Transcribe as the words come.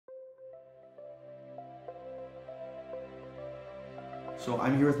So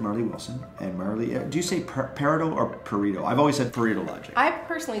I'm here with Marley Wilson, and Marley, do you say Pareto or Pareto? I've always said ParetoLogic. I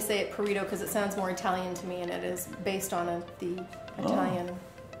personally say it Pareto because it sounds more Italian to me, and it is based on the Italian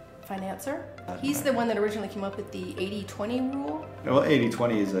financier. He's the one that originally came up with the 80-20 rule. Well,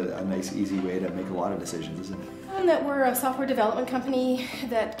 80-20 is a nice, easy way to make a lot of decisions, isn't it? And that we're a software development company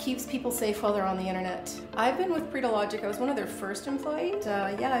that keeps people safe while they're on the internet. I've been with ParetoLogic. I was one of their first employees.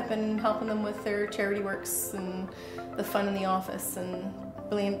 Yeah, I've been helping them with their charity works and the fun in the office and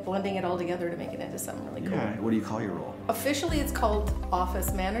blending it all together to make it into something really cool. Yeah, what do you call your role? Officially, it's called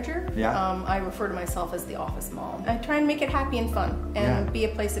Office Manager. Yeah. I refer to myself as the Office Mom. I try and make it happy and fun and be a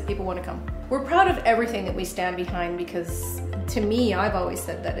place that people want to come. We're proud of everything that we stand behind because, to me, I've always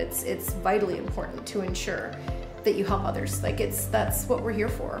said that it's vitally important to ensure that you help others. Like that's what we're here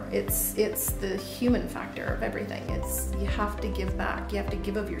for. It's the human factor of everything. You have to give back. You have to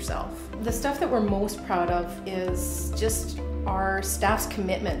give of yourself. The stuff that we're most proud of is just our staff's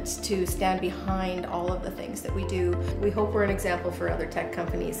commitment to stand behind all of the things that we do. We hope we're an example for other tech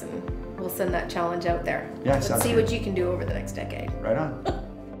companies, and we'll send that challenge out there. Yeah, let's see what you can do over the next decade. Right on.